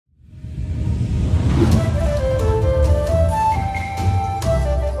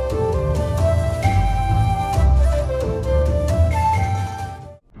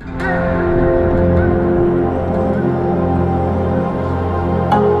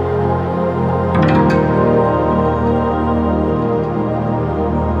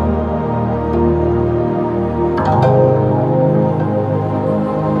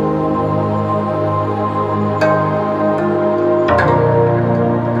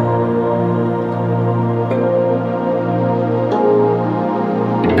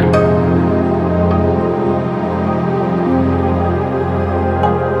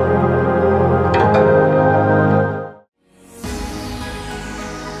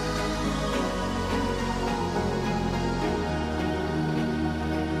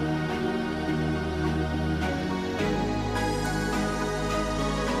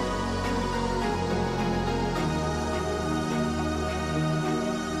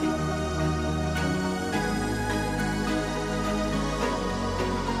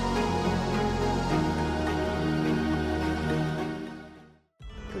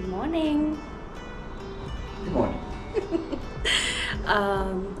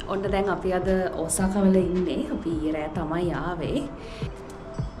ඔන්න දැන් අපි අද ඕසාකා වල ඉන්නේ. අපි ඊයේ රෑ තමයි ආවේ.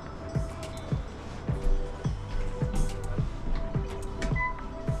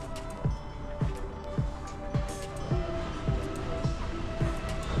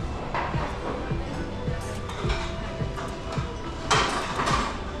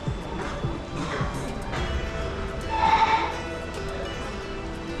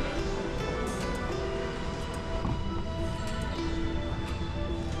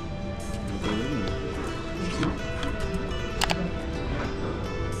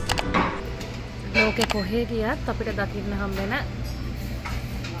 ලෝකෙ කොහේ ගියත් අපිට දකින්න හම්බෙන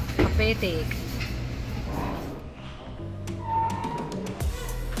අපේ තේක්.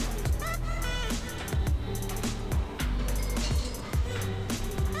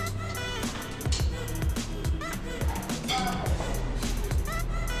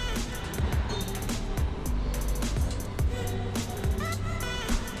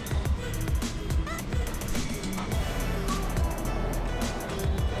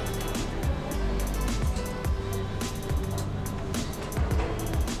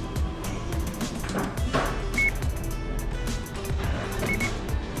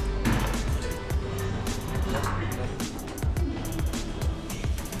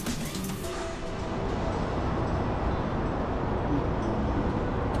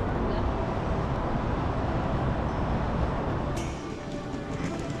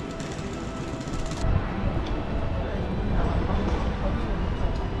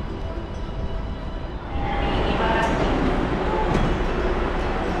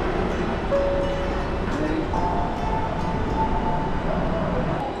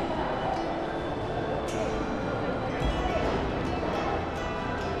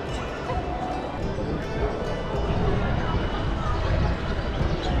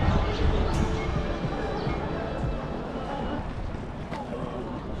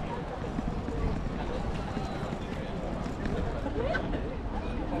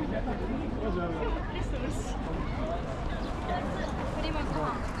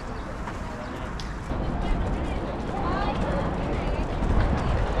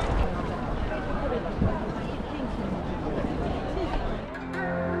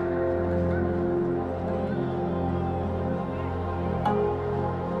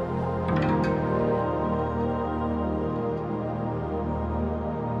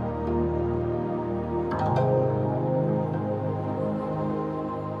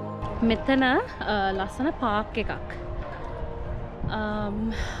 මෙතන ලස්සන පාක් එකක්.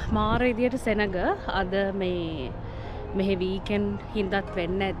 මාර විදියට සෙනග අද මේ මෙහි වීකෙන්ඩ් හින්දාත්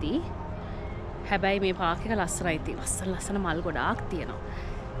වෙන්න ඇති. හැබැයි මේ පාක් එක ලස්සනයි තියෙනවා. ලස්සන මල් ගොඩාක් තියෙනවා.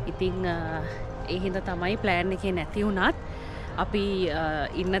 ඉතින් ඒ හින්දා තමයි ප්ලෑන් එකේ නැති වුණත් අපි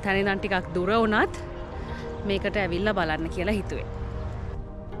ඉන්න තැන ඉඳන් ටිකක් දුර වුණත් මේකට ඇවිල්ලා බලන්න කියලා හිතුවේ.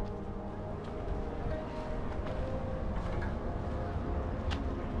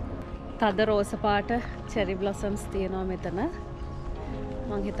 තද රෝස පාට චෙරි බ්ලොසම්ස් තියෙනවා මෙතන.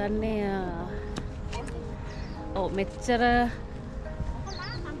 මං හිතන්නේ මෙච්චර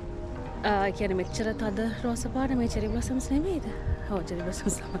කියන්නේ මෙච්චර තද රෝස පාට මේ චෙරි බ්ලොසම්ස් නෙමෙයිද? ඔව් චෙරි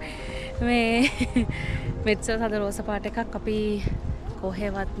බ්ලොසම්ස් තමයි. මේ මෙච්චර තද රෝස පාට එකක් අපි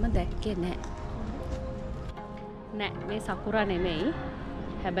කොහෙවත්ම දැක්කේ නෑ. නෑ මේ සකුරා නෙමෙයි.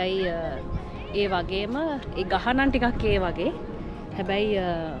 හැබැයි ඒ වගේම ඒ ගහනන් ටිකක් ඒ වගේ. හැබැයි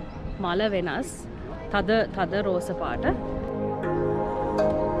මල වෙනස්. තද රෝස පාට.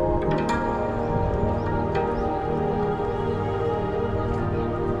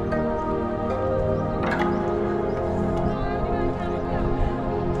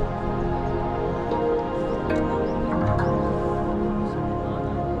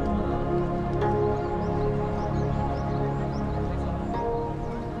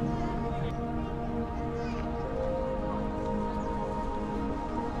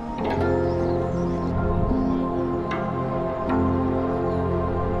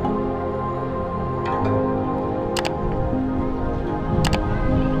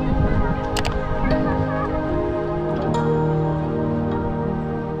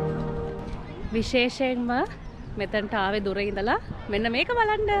 විශේෂයෙන්ම මෙතනට ආවේ දුර ඉඳලා මෙන්න මේක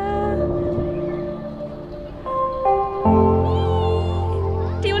බලන්න.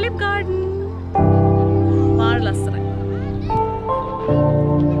 ටියුලිප් ගාඩන්. මාර ලස්සනයි.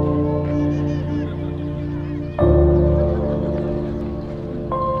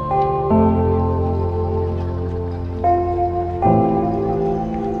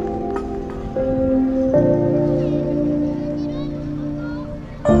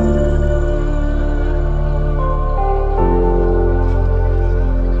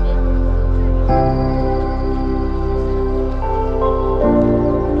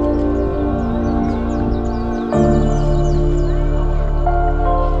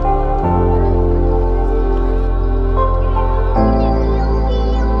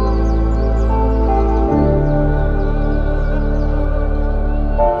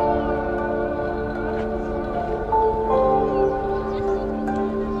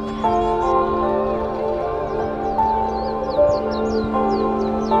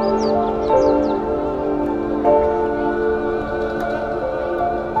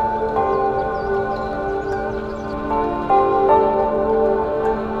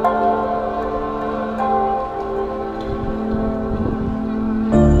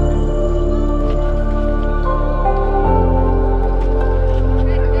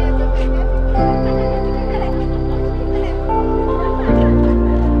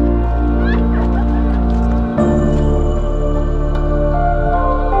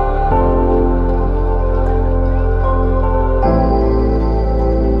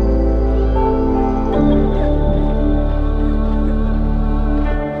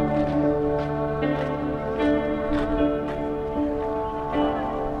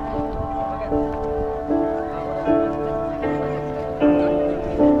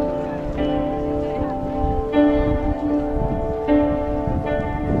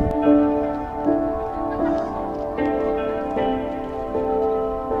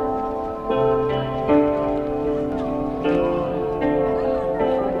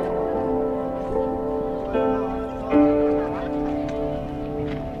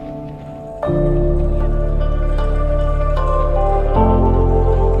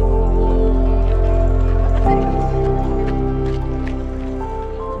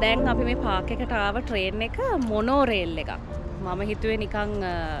 දැන් අපි මේ පාක් එකට ආව ට්‍රේන් එක මොනෝ රේල් එකක්. මම හිතුවේ නිකන්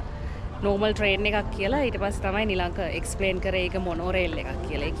නෝමල් ට්‍රේන් එකක් කියලා. ඊට පස්සේ තමයි නිලංක එක්ස්ප්ලේන් කරේ ඒක මොනෝ රේල් එකක්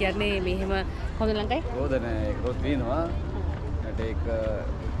කියලා. ඒ කියන්නේ මෙහෙම කොහොමද ලංකයි? රෝද නෑ ඒක රෝද තියෙනවා. ඒක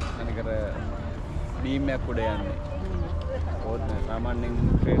අනිකර බීම් එකක් උඩ යන්නේ. රෝද සාමාන්‍යයෙන්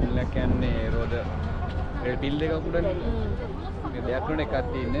ට්‍රේන් එකක් යන්නේ රෝද රේල් පිල් එකක් උඩනේ. මේ දෙයක් උඩ එකක්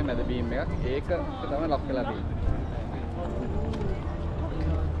තියෙන්නේ මැද බීම් එකක්. ඒක තමයි ලොක් වෙලා තියෙන්නේ.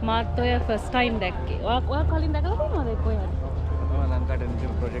 මාත් ඔය ෆස්ට් ටයිම් දැක්කේ. ඔයා කලින් දැකලා තියෙනවද ඒක ඔයාලා? මම ලංකාවට එන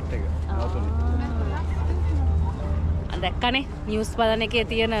ප්‍රොජෙක්ට් එක නවතුනේ. දැක්කනේ නිවුස් බලන එකේ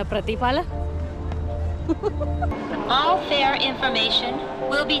තියෙන ප්‍රතිඵල. All fare information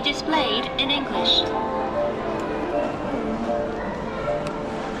will be displayed in English.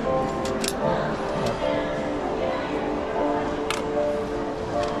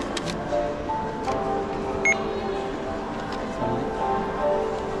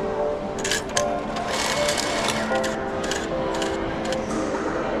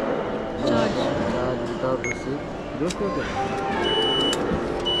 Terus tuh tuh.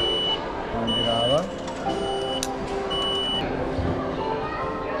 Anjirawa.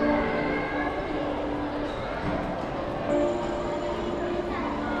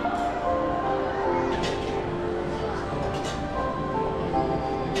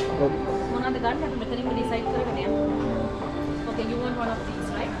 මොනවද ගන්න අපි මෙතනින්ම ඩිසයිඩ් කරගෙන යමු. Okay, you want one of these,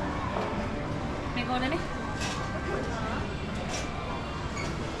 right? මේක ඕනනේ.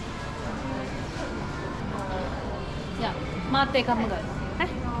 Yeah, මාත් ඒකම ගන්න. ඈ?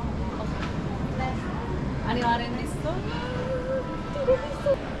 Okay. අනිවාර්යෙන් ඉස්සෝ.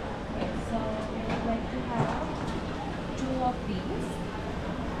 So, I'd like to have 2 of these.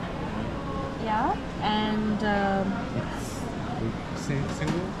 Yeah, and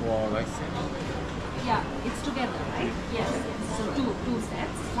Single or like single? yeah, it's together, right? Yes. So two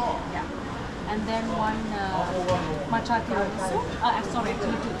sets. Yeah. And then one matcha tiramisu. Sorry, actually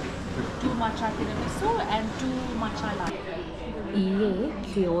two matcha tiramisu and 2 matcha latte. ඊයේ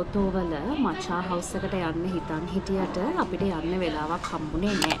කියෝතෝ වල මචා house එකට යන්න හිතන් හිටියට අපිට යන්න වෙලාවක්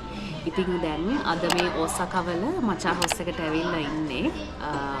හම්බුනේ නැහැ. ඉතින් දැන් අද මේ ඕසාකා වල මචා හවුස් එකට ඇවිල්ලා ඉන්නේ.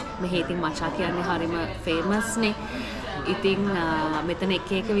 මෙහි ඉතින් මචා කියන්නේ හරිම ෆේමස් නේ. ඉතින් මෙතන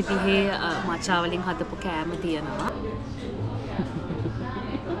එක එක විදිහේ මචා වලින් හදපු කෑම තියෙනවා.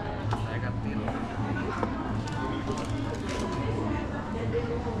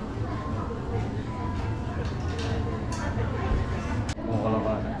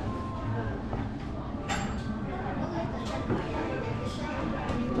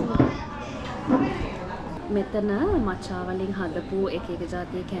 මෙතන මචා වලින් හදපු එක එක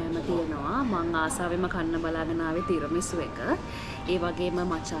જાතියේ කෑම තියෙනවා. මං ආසාවෙම කන්න බලාගෙන ආවේ තිරමිසු එක. ඒ වගේම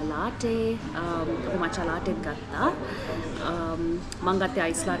මචා ලාටේ, අපි මචා ලාටෙත් ගත්තා. මං ගත්තේ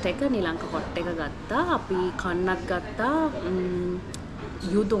අයිස් ලාටේ එක, නිලංක හොට් එක ගත්තා. අපි කන්නත් ගත්තා.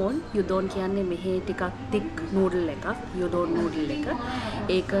 යුදෝන් කියන්නේ මෙහි ටිකක් තික් නූඩල් එකක්, යුදෝන් නූඩල් එක.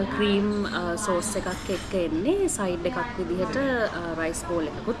 ඒක ක්‍රීම් සෝස් එකක් එක්ක එන්නේ. සයිඩ් එකක් විදිහට රයිස් බෝල්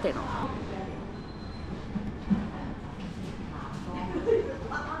එකකුත් එනවා.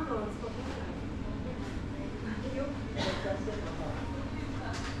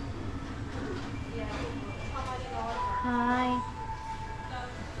 Hi.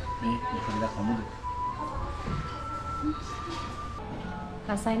 Nih, bukan lihat kamu tuh.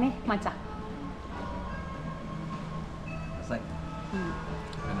 Rasanya maca. Rasanya.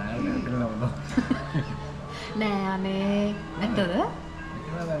 Karena udah kenal loh. Nè aneh. Betul?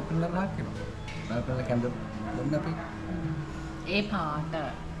 Kenal hakim. Kenal candle. Belum tapi. part.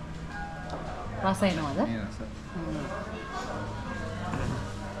 Rasanya ada? Iya, rasa.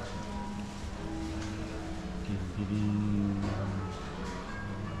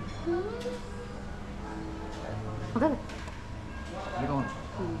 Ada? Ini kamu?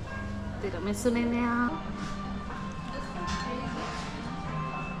 Tidak mesuninnya.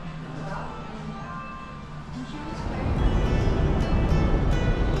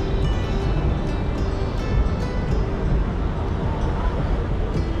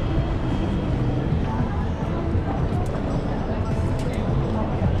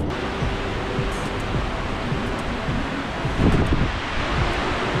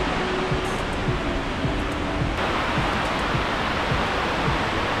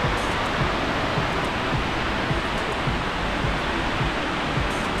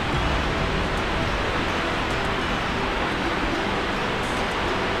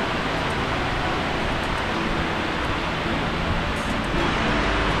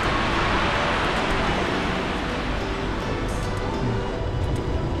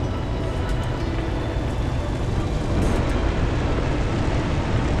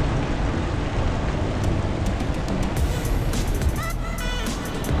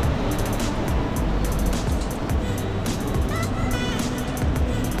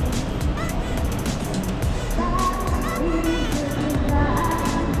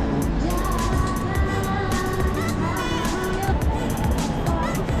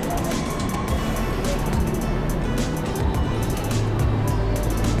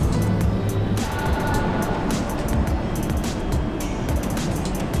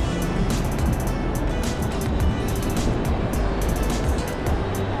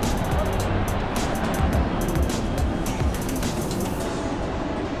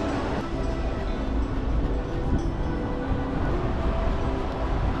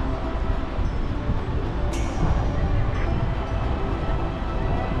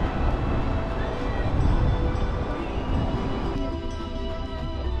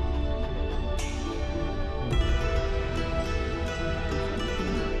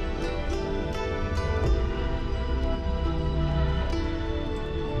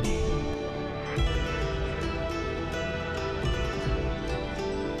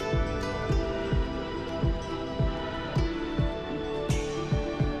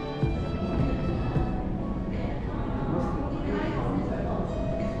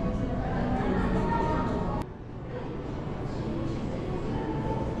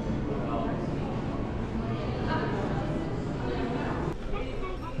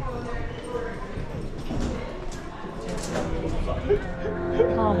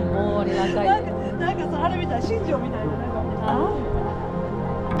 た新庄みたいななんか。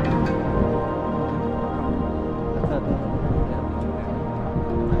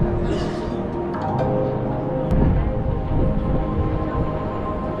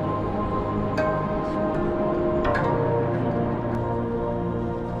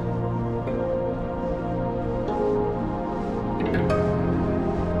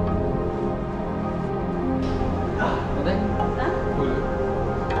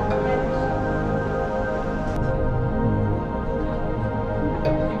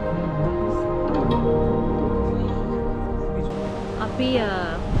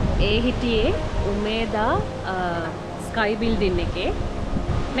ඒ හිටියේ Umeda Sky Building එකේ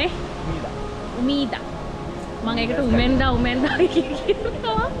නේ Umeda මම ඒකට Umeda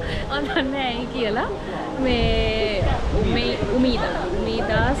කියනවා අදන්නේ ඇයි කියලා මේ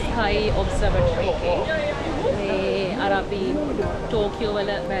Umeda Sky Observatory එකේ මේ අර අපි ටෝකියෝ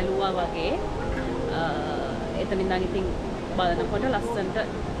වල බැලුවා වගේ එතනින් ඉඳන් ඉතින් බලනකොට ලස්සනට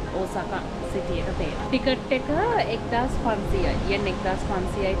Osaka city එක තේරෙනවා. ටිකට් එක 1500යි. yen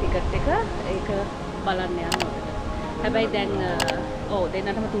 1500යි ටිකට් එක. ඒක බලන්න යන්න ඕනේ. හැබැයි දැන්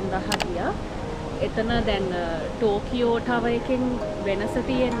දෙන්නටම 3000 ගියා. එතන දැන් ටෝකියෝ ටවර් එකෙන් වෙනස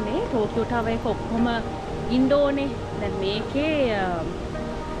තියෙන්නේ ටෝකියෝ ටවර් එක ඔක්කොම ඉන්ඩෝනේ. දැන් මේකේ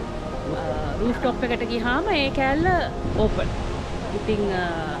රූෆ්ටොප් එකට ගියාම ඒ කෑල්ල ඕපන්. ඉතින්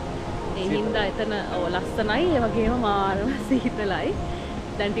ඒ හින්දා එතන ලස්සනයි. ඒ වගේම මාරම සීතලයි.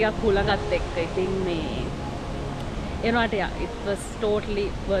 දැන් ටිකක් කුලගත් එක්ක ඉතින් මේ එනවාට it was totally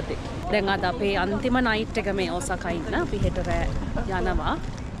worth it. දැන් අද අපේ අන්තිම නයිට් එක මේ Osaka ඉන්න. අපි හෙට රෑ යනවා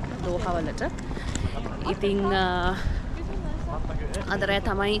දෝහා වලට. ඉතින් අද රෑ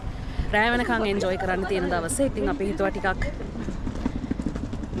තමයි රෑ වෙනකන් එන්ජොයි කරන්න තියෙන දවසේ. ඉතින් අපි හිතුවා ටිකක්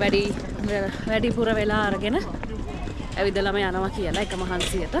වැඩිපුර වෙලා අරගෙන ඇවිදලම යනවා කියලා එක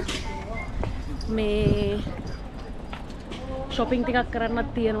මහන්සියට. මේ shopping ටිකක් කරන්නත්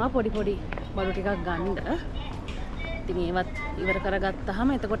තියෙනවා පොඩි බඩු ටිකක් ගන්න. ඉතින් ඒවත් ඉවර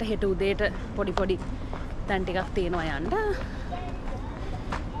කරගත්තාම එතකොට හෙට උදේට පොඩි තැන් ටිකක් තියෙනවා යන්න.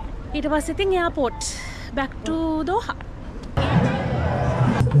 ඊට පස්සේ ඉතින් airport back to Doha.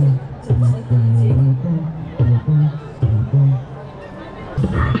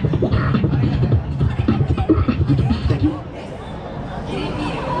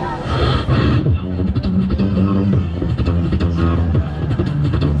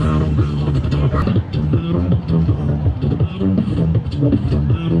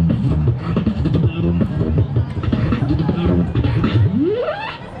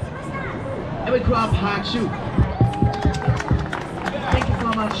 Every crowd hard shoot. Thank you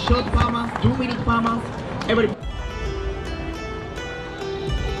farmer, short farmer, 2-minute farmer. Everybody.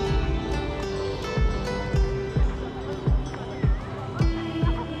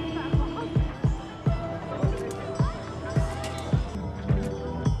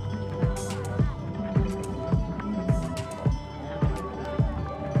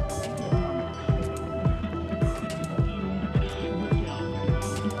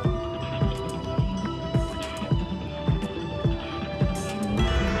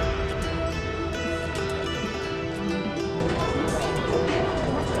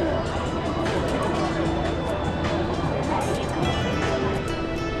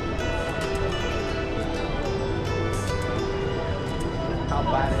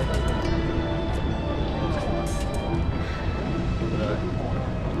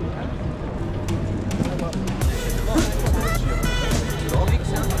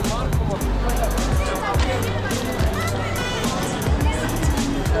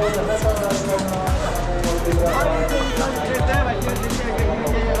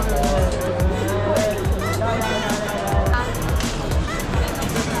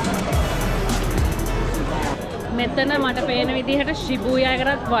 මෙතන මට පේන විදිහට ශිබුයා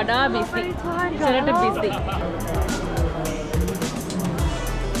එකටත් වඩා බිසි. ඉස්සරට බිසි.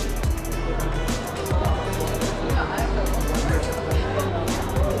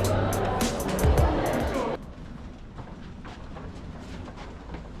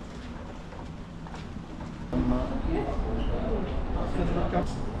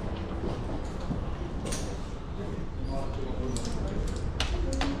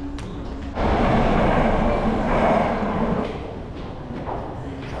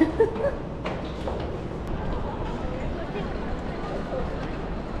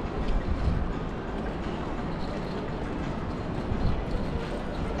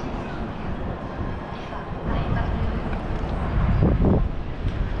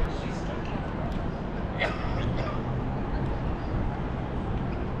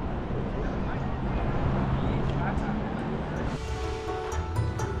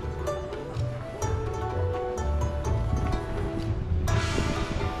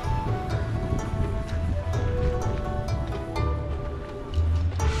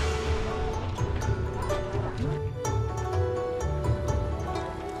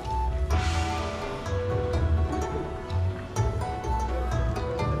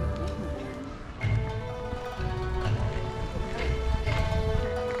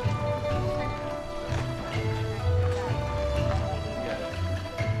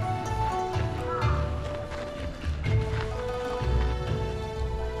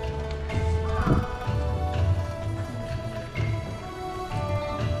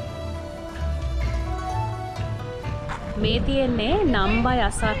 මේ තියෙන්නේ නම්බා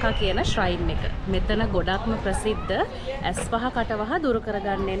යසාකා කියන ශ්‍රයින් එක. මෙතන ගොඩක්ම ප්‍රසිද්ධ S5 කටවහ දුරු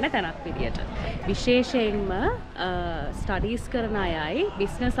කරගන්න එන්න තැනක් විදියට. විශේෂයෙන්ම ස්ටඩීස් කරන අයයි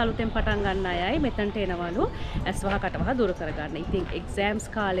බිස්නස් අලුතෙන් පටන් ගන්න අයයි මෙතනට එනවලු S5 කටවහ දුරු කරගන්න. ඉතින් එක්සෑම්ස්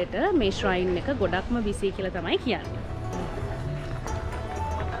කාලෙට මේ ශ්‍රයින් එක ගොඩක්ම බිසි කියලා තමයි කියන්නේ.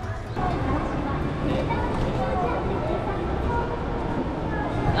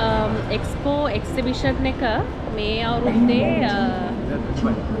 එක්ස්පෝ එක්සිබිෂන් එක මේ අවුරුද්දේ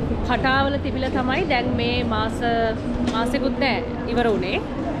කටාවල තිබිලා තමයි දැන් මේ මාසෙකුත් නෑ ඉවර වුණේ.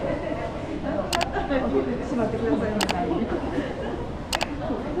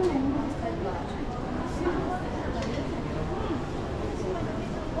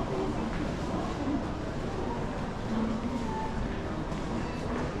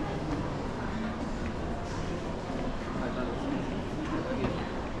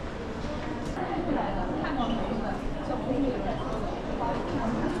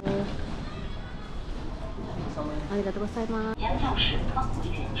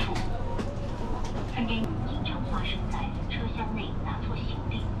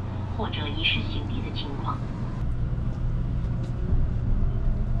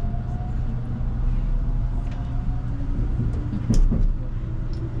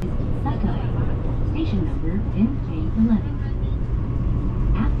 Station number NK11.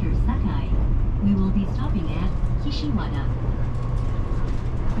 After Sakai, we will be stopping at Kishiwada.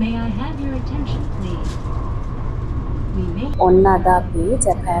 May I have your attention, please? ඔන්න අද අපි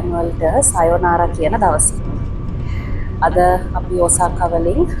ජපාන් වලට සයෝනාරා කියන දවසේ. අද අපි ඔසාකා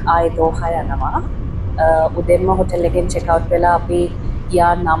වලින් ආයෙ දෝහා යනවා. උදේම හොටෙල් එකෙන් චෙක් අවුට් වෙලා අපි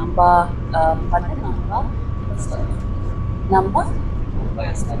යා නම්බා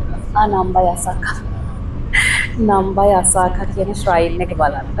නම්බා යසාකා කියන ශ්‍රයින් එක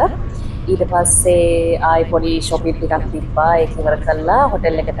බලන්න. ඊට පස්සේ ආයි පොඩි shopping ටිකක් තිබ්බා. ඒක ඉවර කළා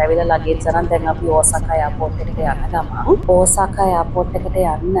හොටෙල් එකට ඇවිල්ලා ලගේජ් අරන් දැන් අපි ඕසාකා එයාපෝට් එකට යන්න ගමන්. ඕසාකා එයාපෝට් එකට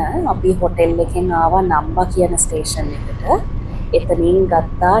යන්න අපි හොටෙල් එකෙන් ආවා නම්බා කියන ස්ටේෂන් එකට. එතනින්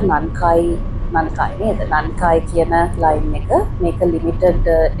ගත්තා නන්කායි නේද? නන්කායි කියන ලයින් එක. මේක ලිමිටඩ්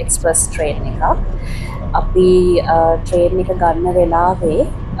එක්ස්ප්‍රස් ට්‍රේන් එකක්. අපි ට්‍රේන් එක ගන්න වෙලාවේ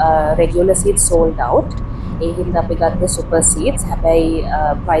රෙගියුලර් සීට් සෝල්ඩ් අවුට්. ඒ හින්දා අපි ගත්තේ සුපර් සීට්ස්. හැබැයි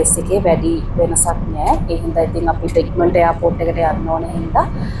ප්‍රයිස් එකේ වැඩි වෙනසක් නෑ. ඒ හින්දා ඉතින් අපි ට්‍රීට්මන්ට් එයාපෝට් එකට යන්න ඕන හින්දා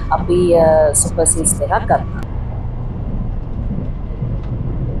අපි සුපර් සීට්ස් එකක් ගත්තා.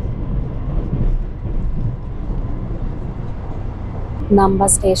 නම්බා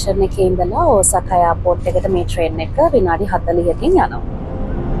ස්ටේෂන් එකේ ඉඳලා ඕසාකා එයාපෝට් එකට මේ ට්‍රේන් එක විනාඩි 40කින් යනවා.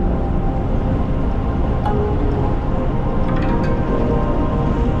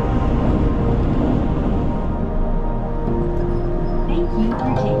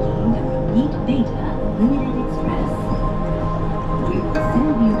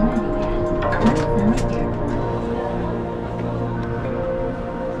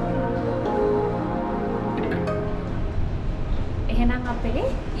 එහෙනම් අපේ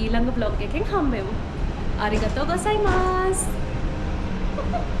ඊළඟ vlog එකෙන් හම්බෙමු. අරිගතෝ ගොසයිමාස්.